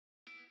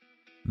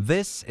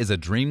This is a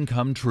dream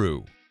come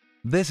true.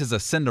 This is a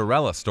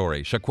Cinderella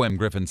story, Shaquem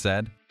Griffin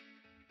said.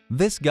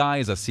 This guy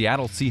is a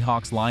Seattle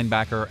Seahawks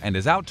linebacker and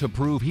is out to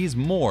prove he's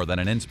more than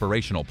an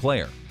inspirational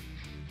player.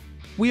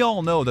 We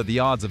all know that the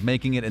odds of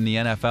making it in the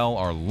NFL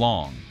are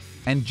long,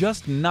 and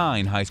just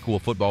 9 high school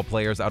football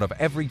players out of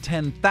every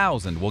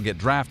 10,000 will get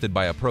drafted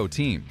by a pro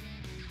team.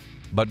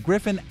 But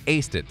Griffin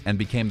aced it and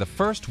became the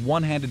first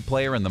one-handed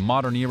player in the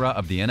modern era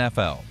of the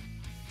NFL.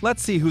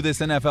 Let's see who this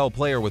NFL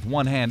player with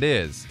one hand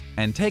is,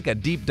 and take a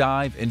deep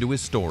dive into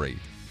his story.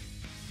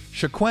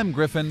 Shaquem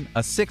Griffin,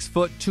 a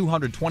 6-foot,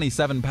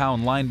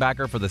 227-pound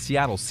linebacker for the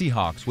Seattle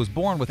Seahawks, was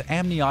born with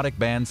amniotic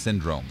band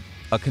syndrome,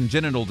 a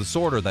congenital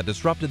disorder that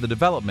disrupted the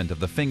development of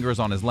the fingers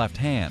on his left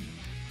hand.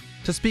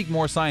 To speak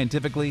more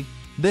scientifically,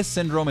 this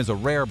syndrome is a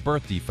rare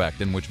birth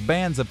defect in which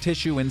bands of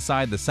tissue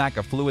inside the sac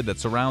of fluid that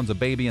surrounds a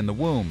baby in the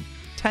womb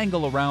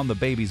tangle around the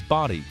baby's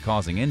body,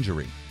 causing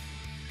injury.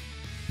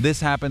 This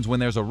happens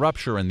when there's a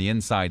rupture in the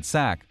inside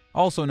sac,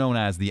 also known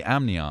as the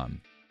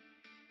amnion.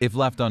 If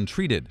left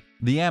untreated,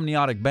 the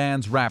amniotic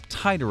bands wrap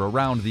tighter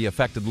around the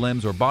affected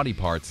limbs or body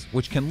parts,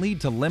 which can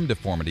lead to limb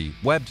deformity,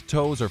 webbed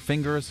toes or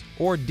fingers,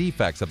 or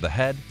defects of the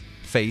head,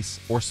 face,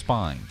 or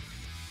spine.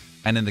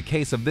 And in the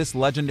case of this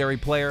legendary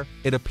player,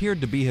 it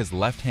appeared to be his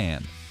left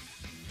hand.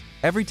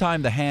 Every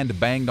time the hand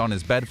banged on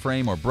his bed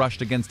frame or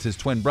brushed against his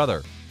twin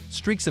brother,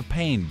 streaks of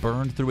pain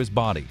burned through his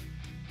body.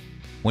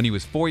 When he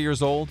was 4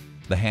 years old,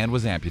 the hand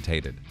was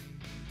amputated.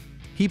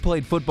 He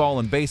played football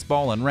and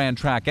baseball and ran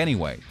track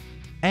anyway,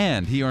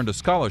 and he earned a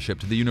scholarship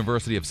to the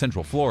University of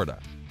Central Florida.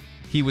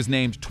 He was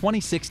named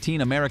 2016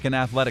 American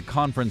Athletic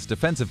Conference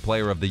Defensive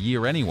Player of the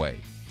Year anyway.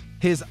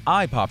 His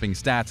eye-popping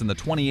stats in the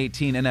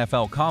 2018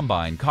 NFL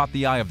Combine caught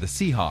the eye of the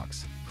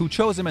Seahawks, who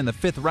chose him in the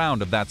 5th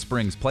round of that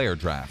spring's player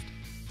draft.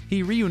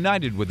 He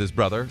reunited with his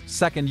brother,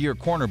 second-year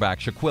cornerback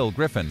Shaquem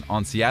Griffin,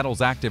 on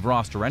Seattle's active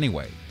roster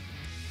anyway.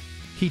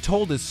 He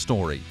told his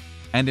story,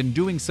 and in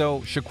doing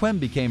so, Shaquem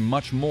became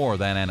much more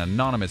than an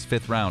anonymous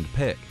 5th-round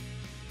pick.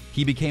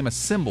 He became a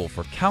symbol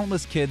for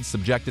countless kids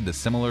subjected to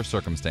similar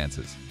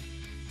circumstances.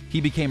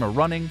 He became a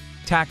running,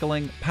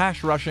 tackling,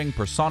 pass-rushing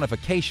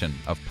personification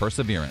of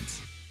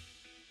perseverance.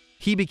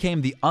 He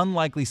became the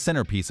unlikely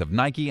centerpiece of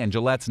Nike and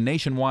Gillette's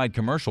nationwide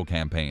commercial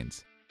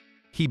campaigns.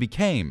 He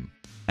became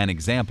an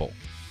example.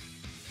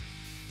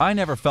 "I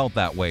never felt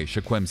that way,"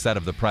 Shaquem said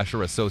of the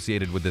pressure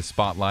associated with this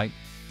spotlight.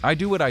 "I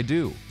do what I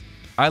do.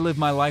 I live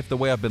my life the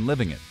way I've been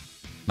living it.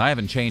 I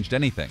haven't changed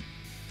anything."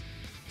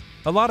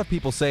 A lot of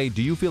people say,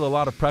 "Do you feel a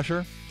lot of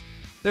pressure?"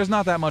 There's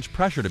not that much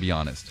pressure, to be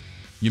honest.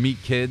 You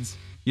meet kids,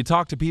 you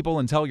talk to people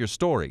and tell your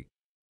story.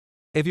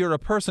 If you're a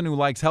person who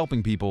likes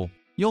helping people,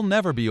 you'll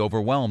never be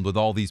overwhelmed with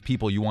all these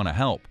people you want to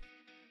help.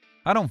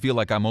 I don't feel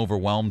like I'm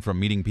overwhelmed from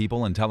meeting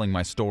people and telling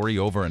my story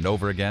over and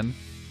over again.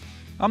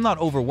 I'm not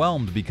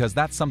overwhelmed because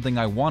that's something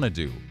I want to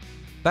do.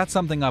 That's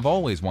something I've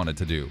always wanted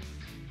to do.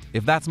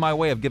 If that's my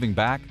way of giving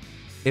back,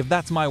 if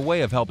that's my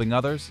way of helping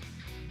others,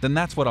 then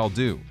that's what I'll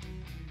do.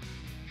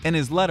 In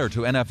his letter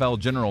to NFL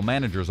general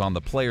managers on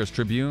the Players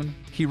Tribune,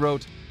 he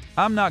wrote,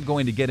 "I'm not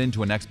going to get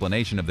into an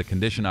explanation of the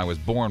condition I was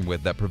born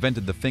with that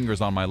prevented the fingers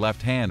on my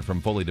left hand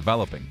from fully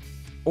developing,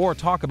 or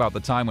talk about the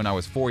time when I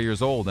was 4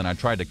 years old and I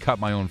tried to cut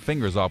my own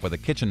fingers off with a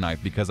kitchen knife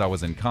because I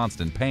was in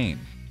constant pain,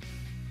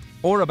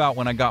 or about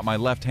when I got my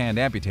left hand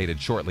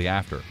amputated shortly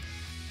after.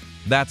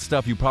 That's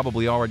stuff you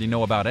probably already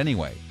know about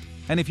anyway,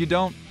 and if you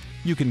don't,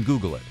 you can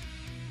Google it.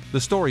 The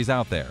story's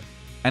out there,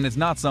 and it's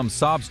not some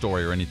sob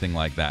story or anything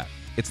like that.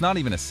 It's not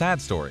even a sad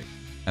story,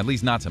 at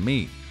least not to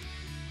me."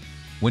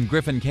 When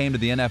Griffin came to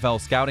the NFL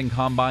Scouting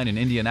Combine in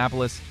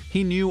Indianapolis,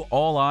 he knew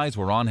all eyes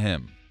were on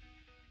him.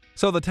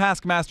 So the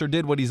taskmaster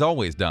did what he's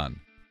always done,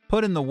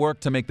 put in the work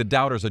to make the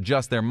doubters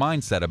adjust their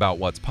mindset about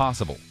what's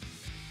possible.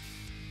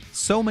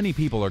 So many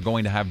people are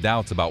going to have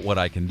doubts about what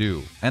I can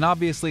do, and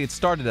obviously it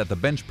started at the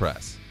bench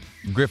press.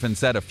 Griffin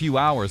said a few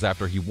hours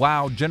after he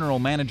wowed general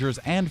managers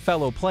and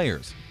fellow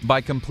players by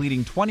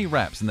completing 20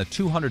 reps in the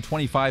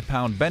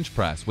 225-pound bench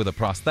press with a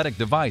prosthetic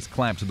device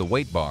clamped to the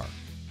weight bar.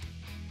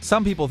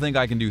 "Some people think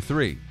I can do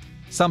 3.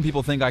 Some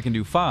people think I can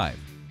do 5.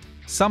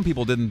 Some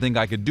people didn't think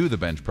I could do the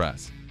bench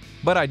press.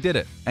 But I did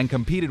it and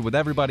competed with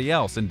everybody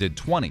else and did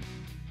 20.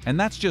 And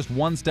that's just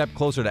one step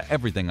closer to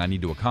everything I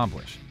need to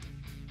accomplish.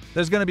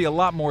 There's going to be a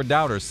lot more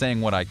doubters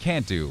saying what I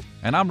can't do,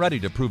 and I'm ready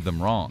to prove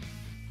them wrong."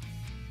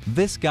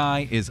 This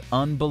guy is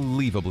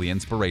unbelievably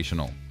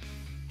inspirational.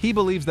 He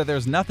believes that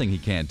there's nothing he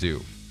can't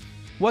do.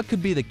 What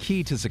could be the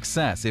key to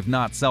success if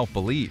not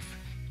self-belief?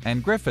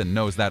 And Griffin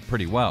knows that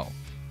pretty well.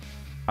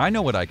 "I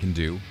know what I can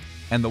do,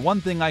 and the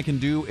one thing I can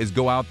do is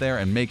go out there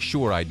and make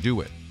sure I do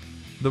it."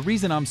 The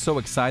reason I'm so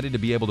excited to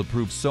be able to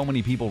prove so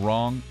many people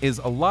wrong is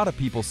a lot of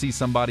people see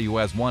somebody who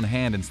has one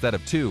hand instead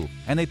of 2,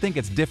 and they think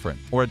it's different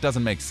or it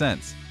doesn't make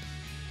sense.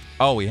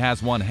 "Oh, he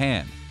has one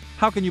hand.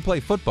 How can you play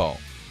football?"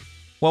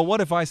 Well,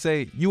 what if I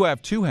say, "You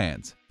have 2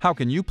 hands. How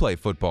can you play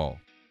football?"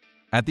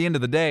 At the end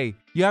of the day,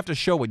 you have to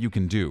show what you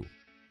can do.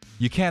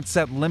 You can't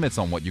set limits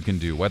on what you can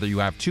do, whether you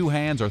have 2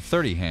 hands or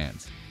 30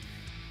 hands.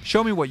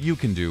 Show me what you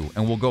can do,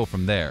 and we'll go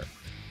from there.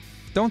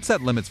 Don't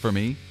set limits for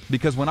me,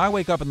 because when I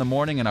wake up in the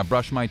morning and I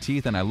brush my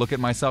teeth and I look at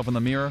myself in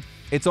the mirror,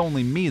 it's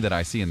only me that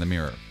I see in the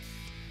mirror.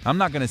 I'm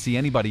not going to see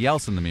anybody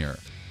else in the mirror.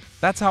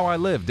 That's how I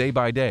live day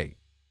by day.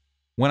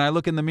 When I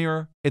look in the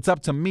mirror, it's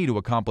up to me to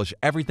accomplish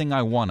everything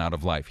I want out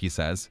of life, he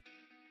says.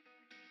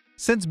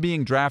 Since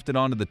being drafted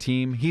onto the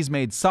team, he's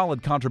made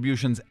solid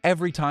contributions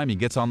every time he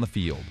gets on the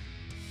field.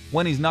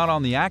 When he's not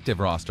on the active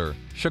roster,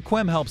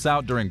 Shaquem helps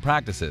out during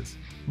practices,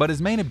 but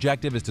his main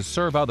objective is to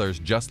serve others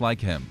just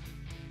like him.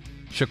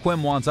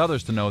 Shaquem wants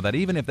others to know that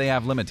even if they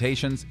have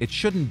limitations, it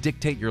shouldn't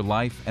dictate your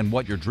life and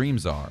what your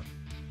dreams are.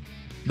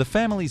 The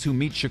families who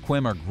meet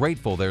Shaquem are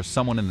grateful there's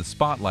someone in the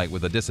spotlight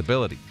with a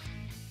disability.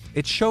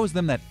 It shows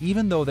them that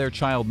even though their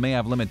child may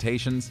have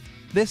limitations,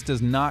 this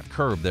does not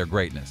curb their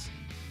greatness.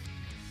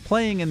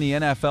 Playing in the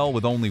NFL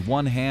with only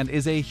one hand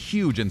is a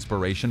huge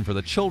inspiration for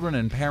the children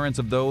and parents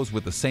of those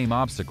with the same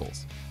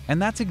obstacles. And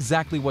that's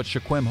exactly what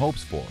Shaquem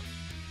hopes for.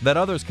 That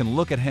others can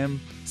look at him,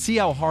 see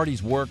how hard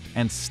he's worked,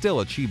 and still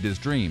achieved his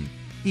dream,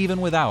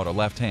 even without a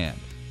left hand.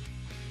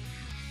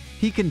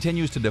 He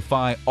continues to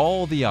defy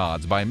all the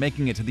odds by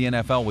making it to the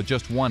NFL with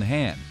just one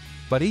hand,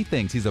 but he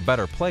thinks he's a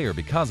better player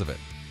because of it.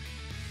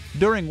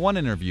 During one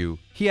interview,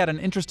 he had an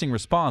interesting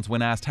response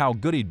when asked how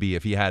good he'd be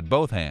if he had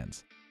both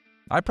hands.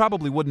 "I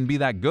probably wouldn't be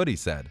that good," he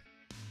said.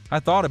 "I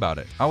thought about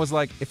it. I was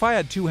like, if I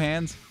had two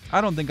hands, I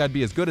don't think I'd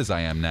be as good as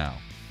I am now.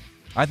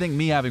 I think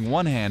me having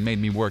one hand made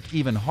me work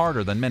even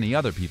harder than many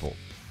other people.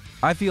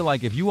 I feel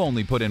like if you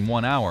only put in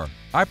 1 hour,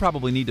 I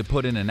probably need to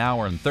put in 1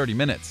 hour and 30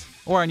 minutes,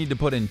 or I need to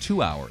put in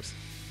 2 hours.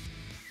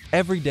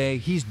 Every day,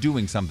 he's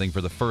doing something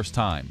for the first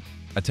time,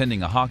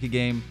 attending a hockey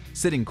game,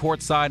 sitting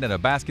courtside at a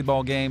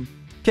basketball game,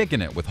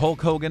 kicking it with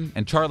Hulk Hogan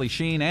and Charlie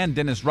Sheen and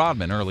Dennis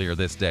Rodman earlier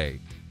this day.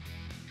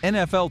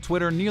 NFL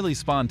Twitter nearly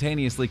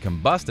spontaneously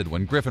combusted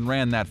when Griffin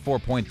ran that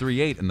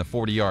 4.38 in the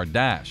 40-yard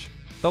dash,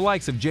 the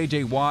likes of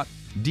J.J. Watt,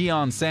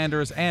 Deion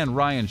Sanders, and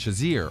Ryan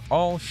Shazier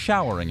all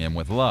showering him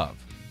with love.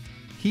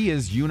 He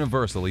is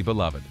universally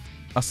beloved,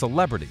 a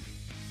celebrity,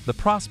 the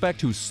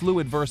prospect who slew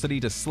adversity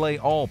to slay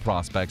all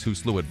prospects who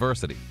slew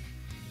adversity.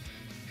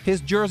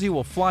 His jersey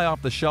will fly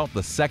off the shelf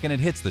the second it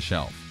hits the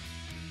shelf.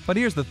 But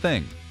here's the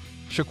thing,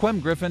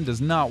 Shaquem Griffin does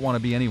not want to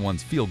be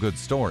anyone's feel-good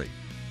story.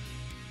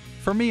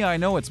 "For me, I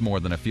know it's more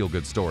than a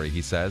feel-good story,"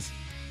 he says.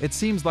 "It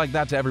seems like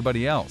that to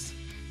everybody else.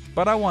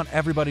 But I want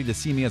everybody to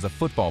see me as a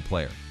football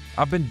player.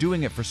 I've been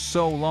doing it for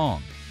so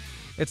long.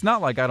 It's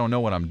not like I don't know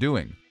what I'm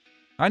doing.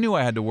 I knew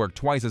I had to work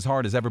twice as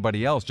hard as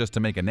everybody else just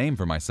to make a name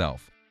for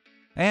myself.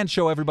 And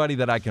show everybody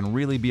that I can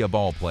really be a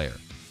ball player.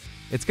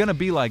 It's going to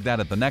be like that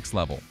at the next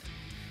level.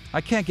 I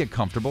can't get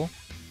comfortable.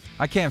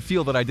 I can't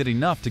feel that I did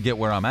enough to get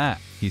where I'm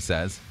at," he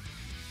says.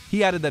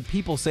 He added that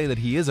people say that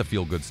he is a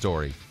feel-good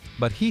story,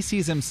 but he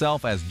sees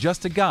himself as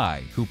just a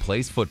guy who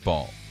plays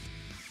football.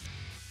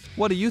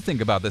 What do you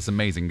think about this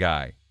amazing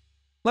guy?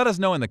 Let us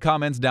know in the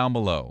comments down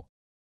below.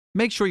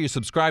 Make sure you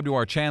subscribe to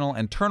our channel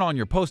and turn on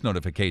your post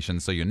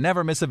notifications so you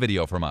never miss a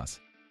video from us.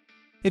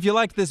 If you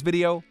liked this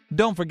video,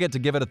 don't forget to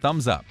give it a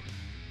thumbs up.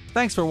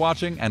 Thanks for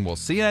watching, and we'll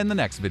see you in the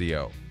next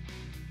video.